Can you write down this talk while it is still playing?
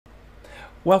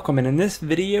Welcome, and in this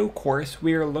video course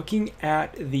we are looking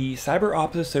at the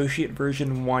CyberOps Associate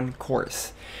version 1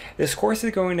 course. This course is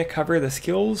going to cover the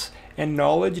skills and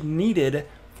knowledge needed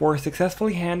for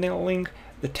successfully handling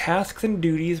the tasks and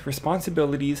duties,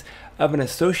 responsibilities of an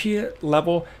associate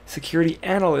level security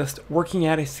analyst working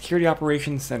at a security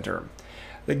operations center.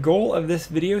 The goal of this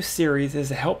video series is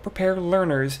to help prepare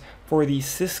learners for the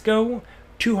Cisco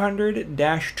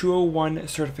 200-201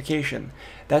 certification.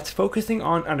 That's focusing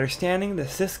on understanding the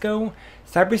Cisco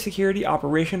Cybersecurity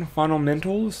Operation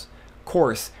Fundamentals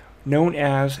course, known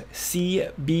as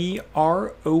CBROPS.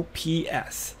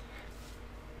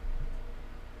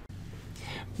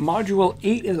 Module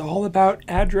 8 is all about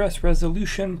Address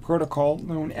Resolution Protocol,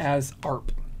 known as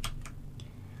ARP.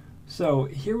 So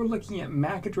here we're looking at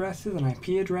MAC addresses and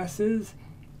IP addresses,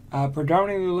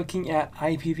 predominantly looking at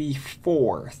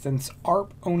IPv4, since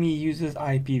ARP only uses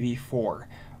IPv4.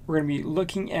 We're going to be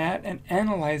looking at and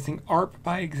analyzing ARP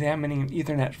by examining an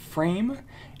Ethernet frame,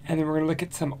 and then we're going to look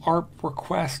at some ARP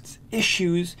requests,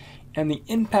 issues, and the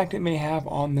impact it may have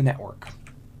on the network.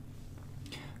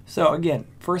 So again,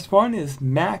 first one is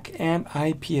MAC and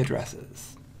IP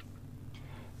addresses.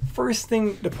 First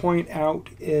thing to point out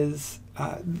is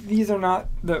these are not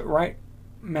the right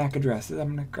MAC addresses.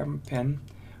 I'm going to grab a pen.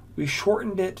 We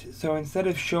shortened it, so instead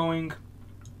of showing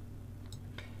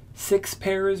 6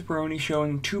 pairs, we're only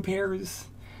showing 2 pairs.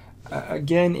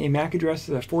 Again, a MAC address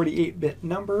is a 48-bit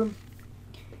number.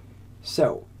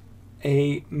 So,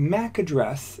 a MAC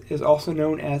address is also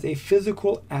known as a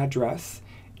physical address,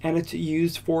 and it's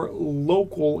used for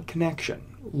local connection,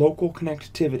 local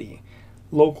connectivity,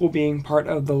 local being part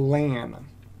of the LAN.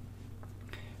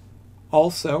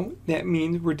 Also, that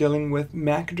means we're dealing with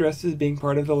MAC addresses being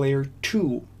part of the layer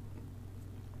 2.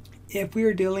 If we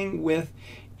are dealing with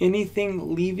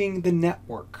anything leaving the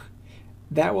network,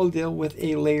 that will deal with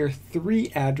a layer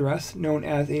 3 address known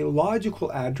as a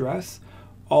logical address,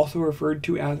 also referred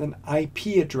to as an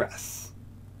IP address.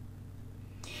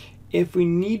 If we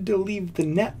need to leave the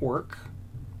network,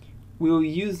 we will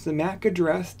use the MAC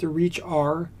address to reach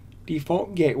our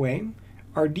default gateway.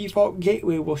 Our default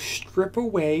gateway will strip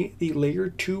away the layer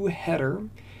 2 header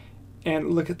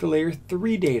and look at the layer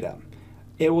 3 data.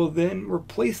 It will then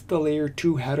replace the layer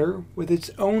 2 header with its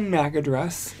own MAC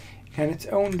address and its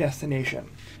own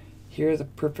destination. Here's a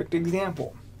perfect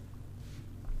example.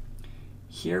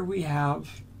 Here we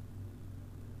have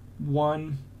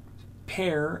one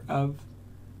pair of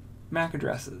MAC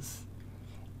addresses.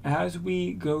 As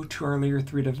we go to our layer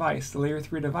 3 device, the layer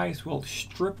 3 device will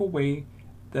strip away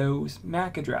those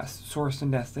MAC address, source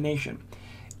and destination.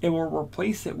 It will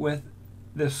replace it with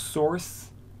the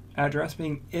source address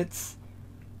being its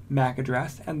MAC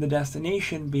address and the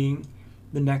destination being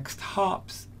the next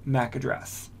hop's MAC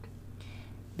address.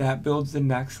 That builds the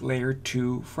next layer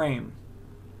 2 frame.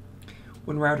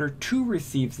 When router 2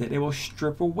 receives it, it will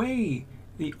strip away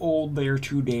the old layer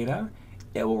 2 data.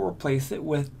 It will replace it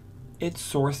with its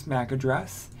source MAC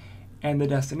address, and the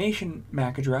destination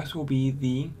MAC address will be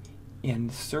the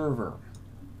end server.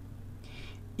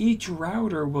 Each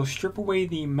router will strip away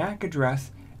the MAC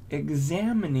address,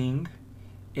 examining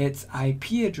its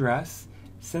IP address,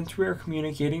 since we are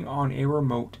communicating on a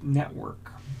remote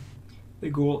network. The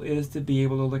goal is to be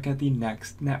able to look at the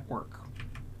next network.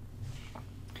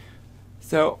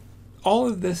 So all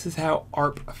of this is how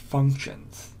ARP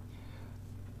functions.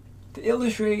 To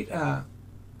illustrate a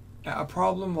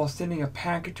problem while sending a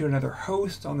packet to another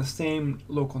host on the same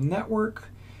local network,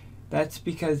 that's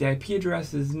because the IP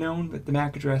address is known but the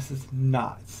MAC address is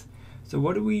not. So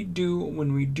what do we do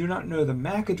when we do not know the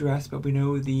MAC address but we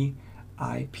know the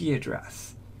IP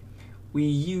address? We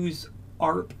use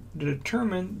ARP to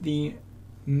determine the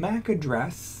MAC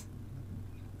address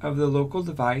of the local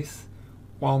device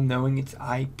while knowing its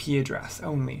IP address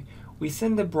only. We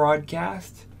send a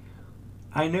broadcast.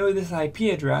 I know this IP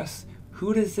address.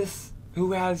 Who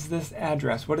has this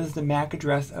address? What is the MAC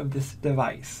address of this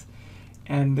device?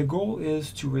 And the goal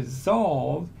is to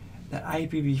resolve that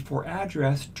IPv4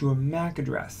 address to a MAC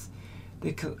address.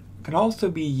 They can also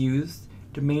be used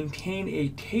to maintain a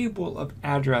table of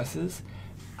addresses,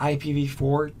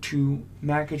 IPv4 to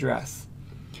MAC address.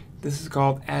 This is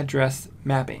called address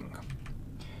mapping.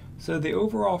 So the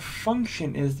overall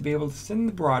function is to be able to send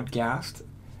the broadcast.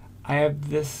 I have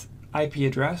this IP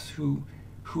address who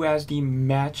has the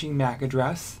matching MAC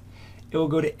address. It will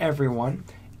go to everyone,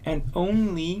 and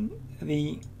only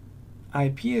the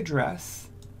IP address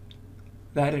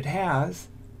that it has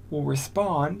will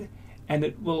respond, and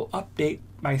it will update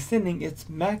by sending its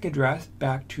MAC address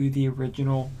back to the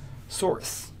original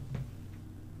source.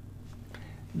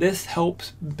 This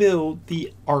helps build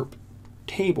the ARP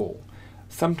table.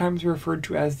 sometimes referred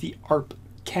to as the ARP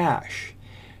cache.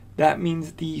 That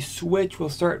means the switch will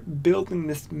start building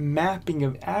this mapping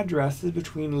of addresses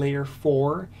between layer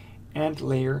 4 and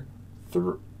layer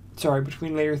 3,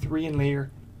 between layer 3 and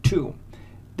layer 2.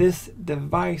 This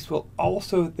device will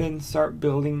also then start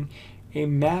building a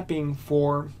mapping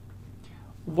for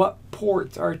what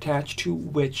ports are attached to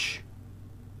which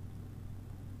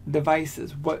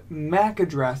devices, what MAC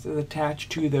address is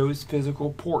attached to those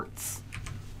physical ports.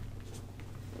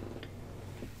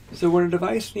 So when a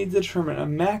device needs to determine a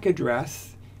MAC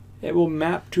address, it will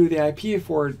map to the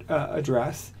IPv4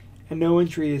 address, and no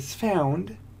entry is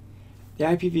found, the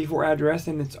IPv4 address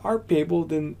in its ARP table,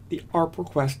 then the ARP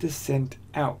request is sent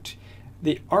out.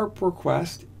 The ARP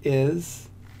request is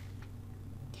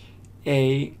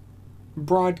a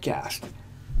broadcast.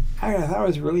 I thought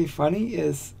was really funny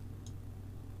is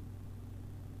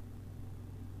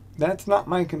that's not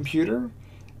my computer.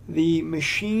 The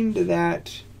machine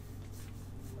that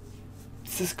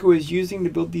Cisco is using to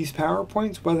build these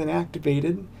PowerPoints wasn't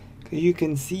activated, because you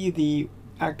can see the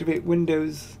activate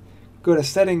Windows, go to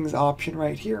settings option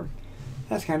right here.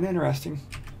 That's kind of interesting.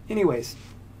 Anyways,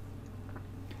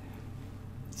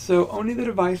 so only the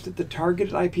device with the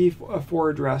targeted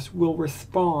IPv4 address will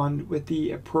respond with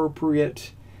the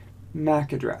appropriate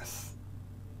MAC address.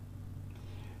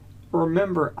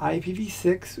 Remember,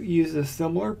 IPv6 uses a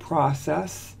similar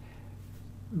process,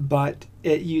 but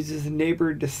it uses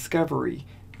neighbor discovery.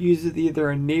 Uses either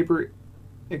a neighbor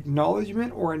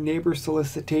acknowledgement or a neighbor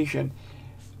solicitation.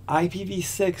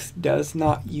 IPv6 does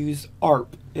not use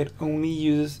ARP. It only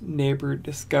uses neighbor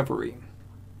discovery.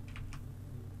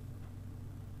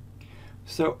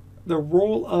 So the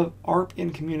role of ARP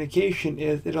in communication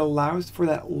is it allows for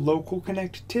that local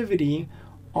connectivity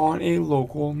on a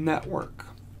local network.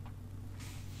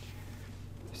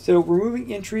 So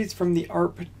removing entries from the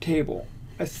ARP table.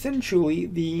 Essentially,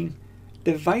 the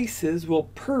devices will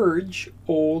purge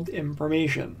old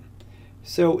information.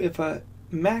 So if a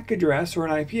MAC address or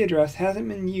an IP address hasn't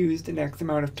been used in X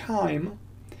amount of time,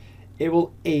 it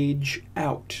will age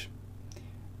out.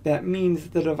 That means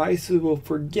the devices will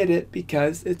forget it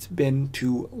because it's been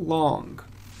too long.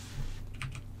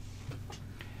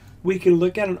 We can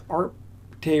look at an ARP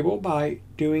table by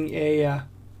doing a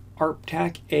ARP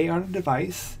TAC A on a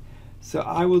device. So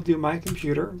I will do my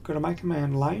computer, go to my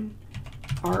command line,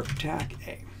 ARP TAC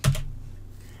A.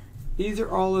 These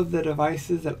are all of the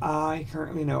devices that I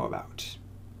currently know about.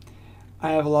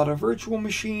 I have a lot of virtual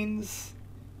machines,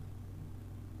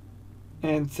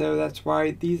 and so that's why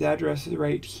these addresses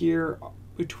right here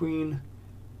between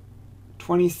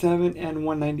 27 and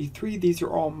 193, these are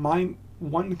all my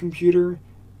one computer,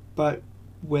 but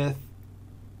with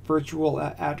virtual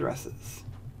addresses.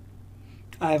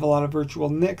 I have a lot of virtual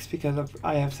NICs because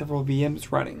I have several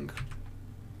VMs running.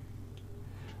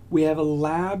 We have a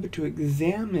lab to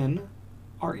examine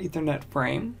our Ethernet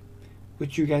frame,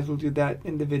 which you guys will do that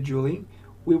individually.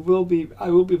 I will be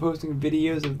posting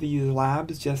videos of these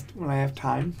labs just when I have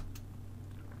time.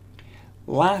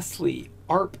 Lastly,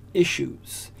 ARP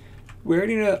issues. We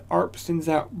already know that ARP sends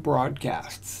out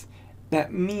broadcasts.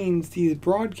 That means these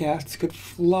broadcasts could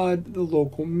flood the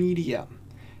local media.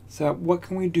 So what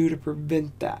can we do to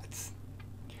prevent that?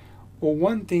 Well,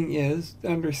 one thing is to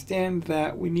understand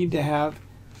that we need to have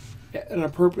an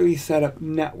appropriately set up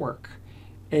network.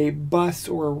 A bus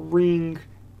or a ring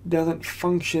doesn't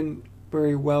function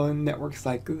very well in networks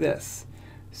like this.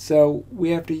 So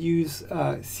we have to use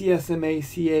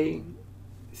CSMA/CD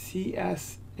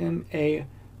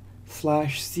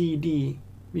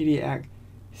media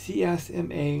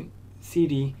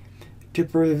CSMA/CD to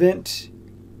prevent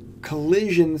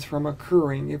collisions from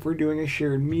occurring if we're doing a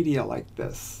shared media like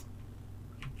this.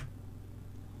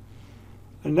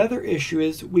 Another issue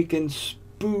is we can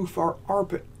spoof our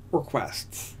ARP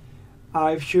requests.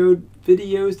 I've showed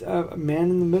videos of a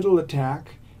man-in-the-middle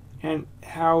attack and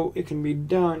how it can be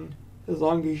done as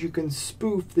long as you can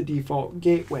spoof the default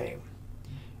gateway.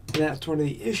 And that's one of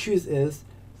the issues is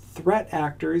threat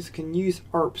actors can use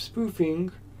ARP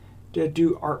spoofing to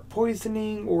do ARP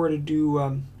poisoning or to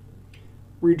do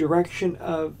redirection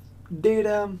of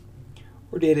data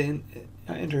or data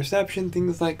interception,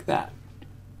 things like that.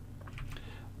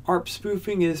 ARP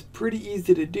spoofing is pretty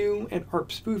easy to do, and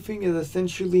ARP spoofing is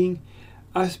essentially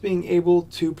us being able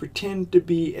to pretend to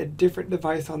be a different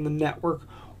device on the network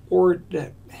or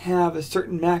to have a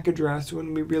certain MAC address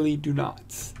when we really do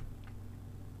not.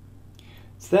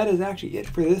 So that is actually it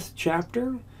for this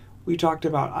chapter. We talked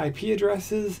about IP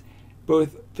addresses,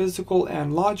 both physical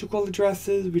and logical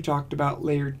addresses. We talked about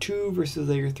layer 2 versus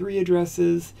layer 3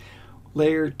 addresses.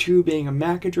 Layer 2 being a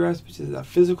MAC address, which is a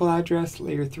physical address.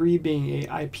 Layer 3 being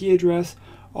a IP address,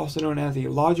 also known as a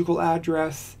logical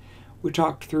address. We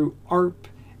talked through ARP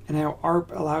and how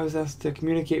ARP allows us to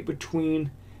communicate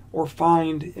between or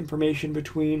find information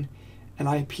between an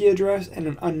IP address and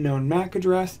an unknown MAC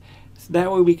address. So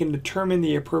that way we can determine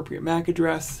the appropriate MAC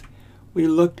address. We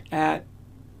looked at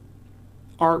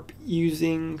ARP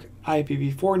using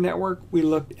IPv4 network. We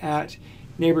looked at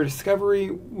neighbor discovery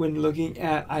when looking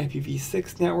at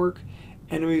IPv6 network.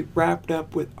 And we wrapped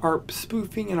up with ARP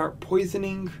spoofing and ARP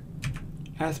poisoning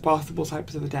as possible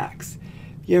types of attacks.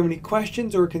 If you have any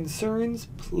questions or concerns,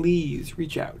 please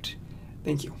reach out.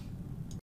 Thank you.